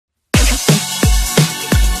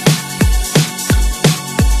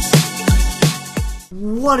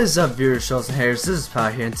What is up, viewers, shows and hairs? This is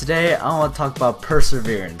Pat here, and today I want to talk about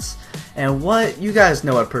perseverance. And what you guys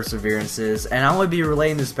know what perseverance is, and I want to be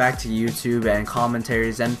relating this back to YouTube and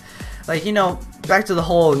commentaries and, like, back to the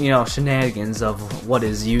whole, shenanigans of what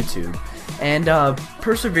is YouTube. And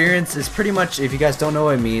perseverance is pretty much, if you guys don't know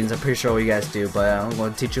what it means, I'm pretty sure what you guys do, but I'm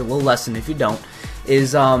going to teach you a little lesson if you don't,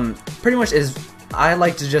 is pretty much is, I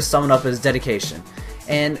like to just sum it up as dedication.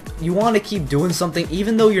 And you want to keep doing something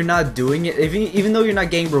even though you're not doing it, even though you're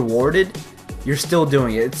not getting rewarded, you're still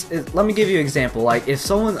doing it. Let me give you an example. Like, if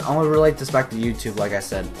someone, I want to relate this back to YouTube, like I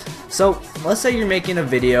said. So let's say you're making a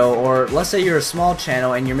video, or let's say you're a small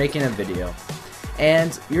channel and you're making a video,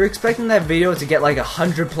 and you're expecting that video to get like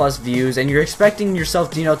 100+ views, and you're expecting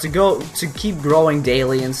yourself to keep growing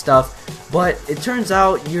daily and stuff. But it turns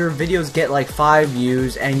out your videos get like 5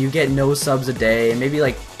 views and you get no subs a day, and maybe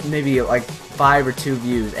like 5 or 2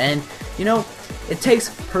 views. And it takes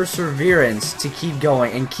perseverance to keep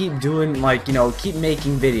going and keep doing, keep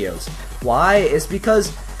making videos. Why? It's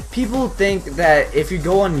because people think that if you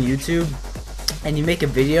go on YouTube and you make a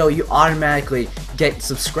video, you automatically get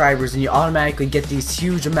subscribers and you automatically get these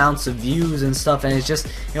huge amounts of views and stuff, and it's just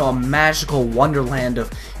a magical wonderland of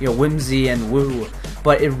whimsy and woo.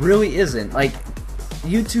 But it really isn't. Like,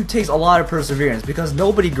 YouTube takes a lot of perseverance because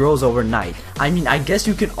nobody grows overnight. I mean, I guess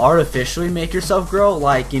you can artificially make yourself grow,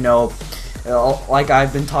 like like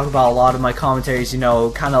I've been talking about a lot of my commentaries, kind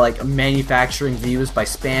of like manufacturing views by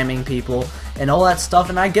spamming people and all that stuff,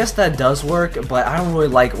 and I guess that does work, but I don't really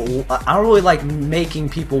like making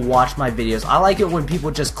people watch my videos. I like it when people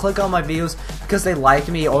just click on my videos because they like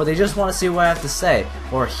me, or they just want to see what I have to say,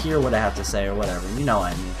 or hear what I have to say, or whatever, you know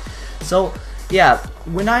what I mean. So yeah,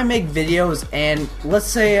 when I make videos, and let's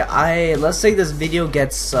say this video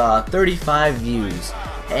gets 35 views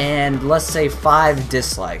and let's say 5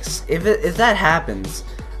 dislikes. If that happens,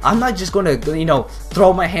 I'm not just gonna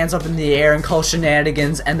throw my hands up in the air and call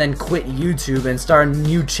shenanigans and then quit YouTube and start a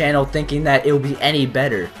new channel thinking that it'll be any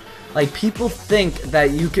better. Like, people think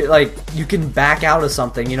that you can back out of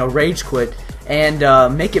something, rage quit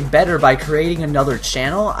and make it better by creating another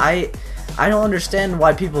channel. I don't understand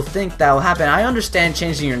why people think that will happen. I understand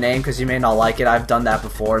changing your name because you may not like it. I've done that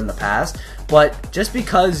before in the past. But just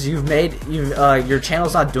because your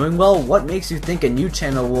channel's not doing well, what makes you think a new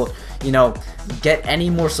channel will, get any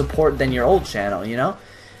more support than your old channel,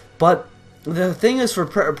 But the thing is, for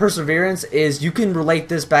perseverance is you can relate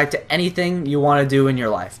this back to anything you want to do in your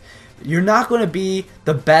life. You're not going to be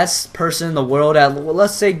the best person in the world at,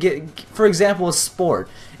 let's say, for example, a sport.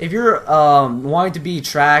 If you're wanting to be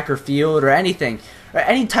track or field or anything, or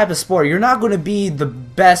any type of sport, you're not going to be the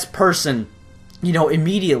best person,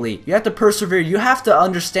 immediately. You have to persevere. You have to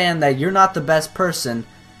understand that you're not the best person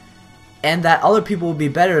and that other people will be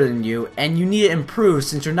better than you, and you need to improve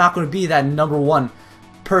since you're not going to be that #1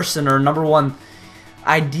 person or #1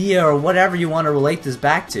 idea or whatever you want to relate this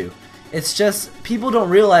back to. It's just, people don't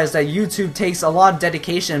realize that YouTube takes a lot of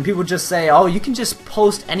dedication, and people just say, oh, you can just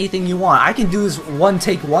post anything you want. I can do this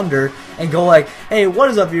one-take wonder and go like, hey, what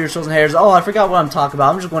is up, viewers, shows and hairs? Oh, I forgot what I'm talking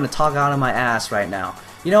about. I'm just going to talk out of my ass right now.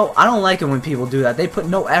 I don't like it when people do that. They put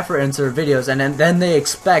no effort into their videos, and then they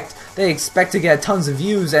expect to get tons of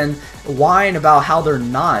views and whine about how they're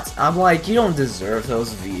not. I'm like, you don't deserve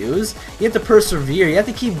those views. You have to persevere. You have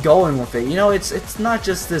to keep going with it. It's not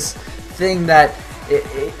just this thing that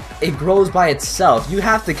it grows by itself. You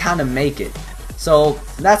have to kind of make it. So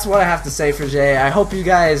that's what I have to say for today. I hope you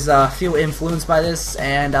guys feel influenced by this,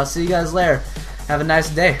 and I'll see you guys later. Have a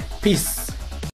nice day. Peace.